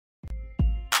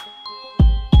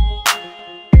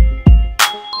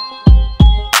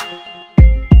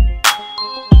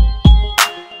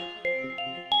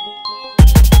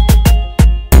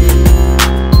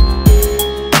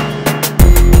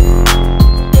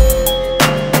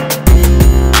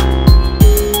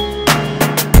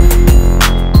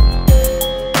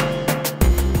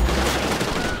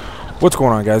What's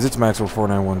going on, guys? It's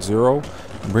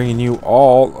Maxwell4910 bringing you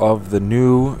all of the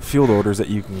new field orders that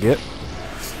you can get.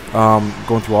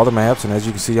 Going through all the maps, and as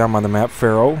you can see, I'm on the map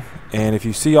Pharaoh. And if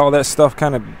you see all that stuff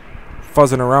kind of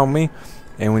fuzzing around me,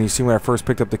 and when you see when I first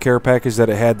picked up the care package that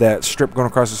it had that strip going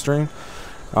across the stream,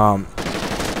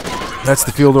 that's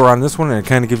the field order on this one, and it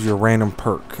kind of gives you a random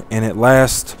perk. And it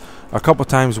lasts a couple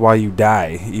times while you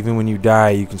die. Even when you die,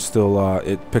 you can still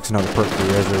it picks another perk for you.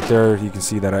 As right there, you can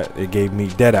see that it gave me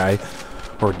Deadeye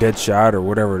or Deadshot or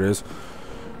whatever it is.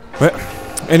 But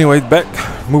anyway,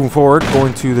 moving forward,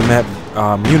 going to the map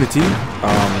Unity,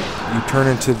 you turn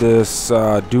into this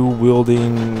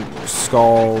dual-wielding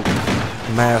skull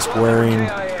mask wearing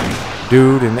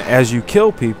dude, and as you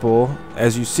kill people,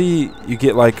 as you see, you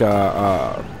get like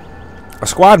a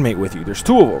squad mate with you. There's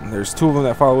two of them. There's two of them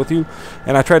that follow with you.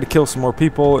 And I tried to kill some more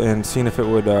people and seeing if it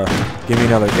would give me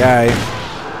another guy.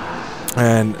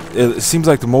 And it seems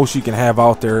like the most you can have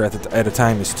out there at a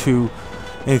time is two.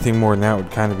 Anything more than that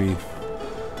would kind of be,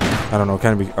 I don't know,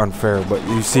 kind of be unfair. But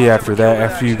you see, after that,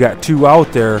 after you got two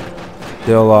out there,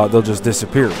 they'll just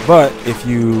disappear. But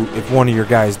if one of your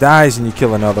guys dies and you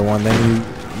kill another one, then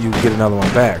you get another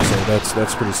one back. So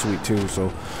that's pretty sweet too.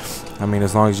 So I mean,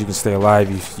 as long as you can stay alive,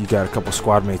 you got a couple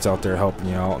squad mates out there helping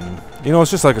you out, and you know,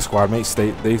 it's just like a squad mate.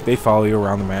 They follow you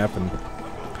around the map, and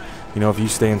you know, if you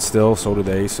stand still, so do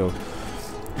they. So,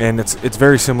 and it's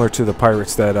very similar to the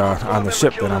pirates that on the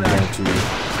ship that I'm going to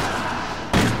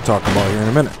talk about here in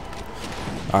a minute.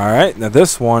 All right, now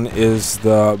this one is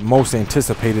the most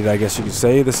anticipated, I guess you could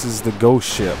say. This is the Ghost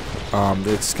ship.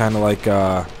 It's kind of like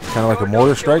a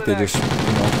mortar strike. They just, you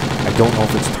know, I don't know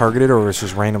if it's targeted or it's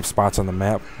just random spots on the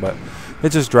map, but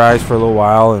it just drives for a little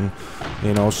while and,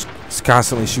 you know,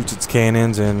 constantly shoots its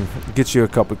cannons and gets you a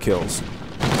couple kills.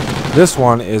 This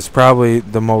one is probably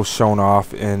the most shown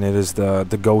off, and it is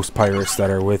the Ghost pirates that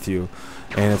are with you,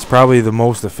 and it's probably the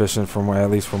most efficient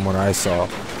at least from what I saw.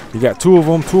 You got two of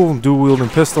them dual wielding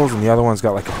pistols, and the other one's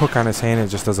got like a hook on his hand and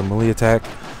it just does a melee attack.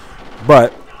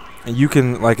 But you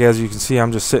can, like, as you can see,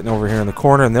 I'm just sitting over here in the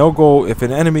corner, and they'll go, if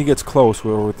an enemy gets close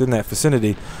or within that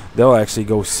vicinity, they'll actually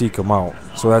go seek them out.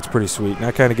 So that's pretty sweet, and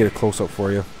I kind of get a close-up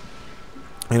for you.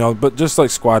 You know, but just like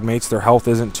squad mates, their health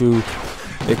isn't too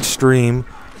extreme,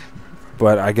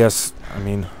 but I guess, I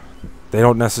mean, they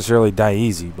don't necessarily die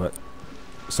easy, but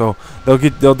so they'll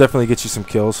definitely get you some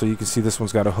kills. So you can see this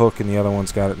one's got a hook and the other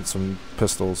one's got some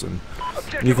pistols, and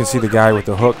you can see the guy with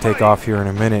the hook take off here in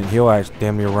a minute, and he'll actually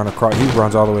damn near run across. He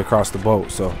runs all the way across the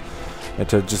boat, so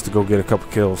just to go get a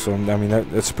couple kills. So I mean,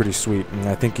 that's pretty sweet, and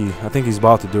I think he's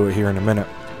about to do it here in a minute.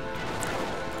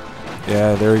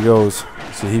 Yeah, there he goes.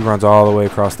 See, he runs all the way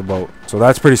across the boat, so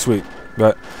that's pretty sweet.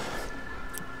 But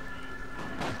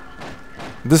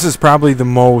this is probably the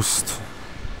most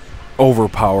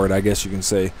overpowered, I guess you can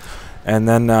say. And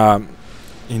then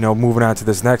you know, moving on to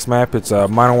this next map, it's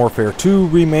Modern Warfare 2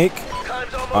 remake.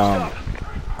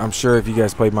 I'm sure if you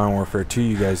guys played Modern Warfare 2,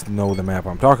 you guys know the map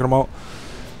I'm talking about.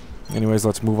 Anyways,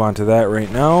 let's move on to that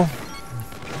right now.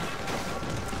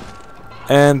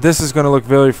 And this is going to look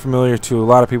very familiar to a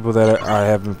lot of people that I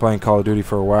have been playing Call of Duty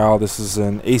for a while. This is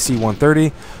an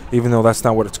AC-130, even though that's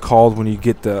not what it's called when you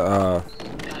get the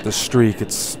streak.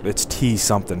 It's T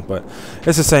something, but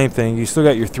it's the same thing. You still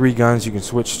got your three guns you can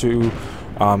switch to.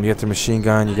 You get the machine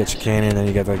gun, you get your cannon, and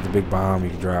you got like the big bomb you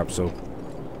can drop. So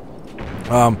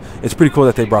it's pretty cool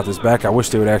that they brought this back. I wish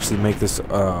they would actually make this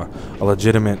a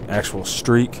legitimate actual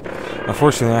streak.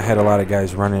 Unfortunately, I had a lot of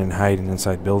guys running and hiding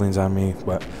inside buildings on me,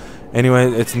 but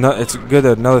anyway, it's good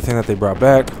that another thing that they brought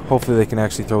back. Hopefully they can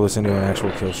actually throw this into an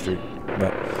actual kill streak.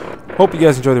 But hope you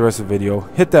guys enjoy the rest of the video.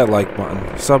 Hit that like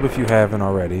button, sub if you haven't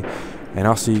already, and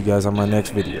I'll see you guys on my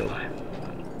next video.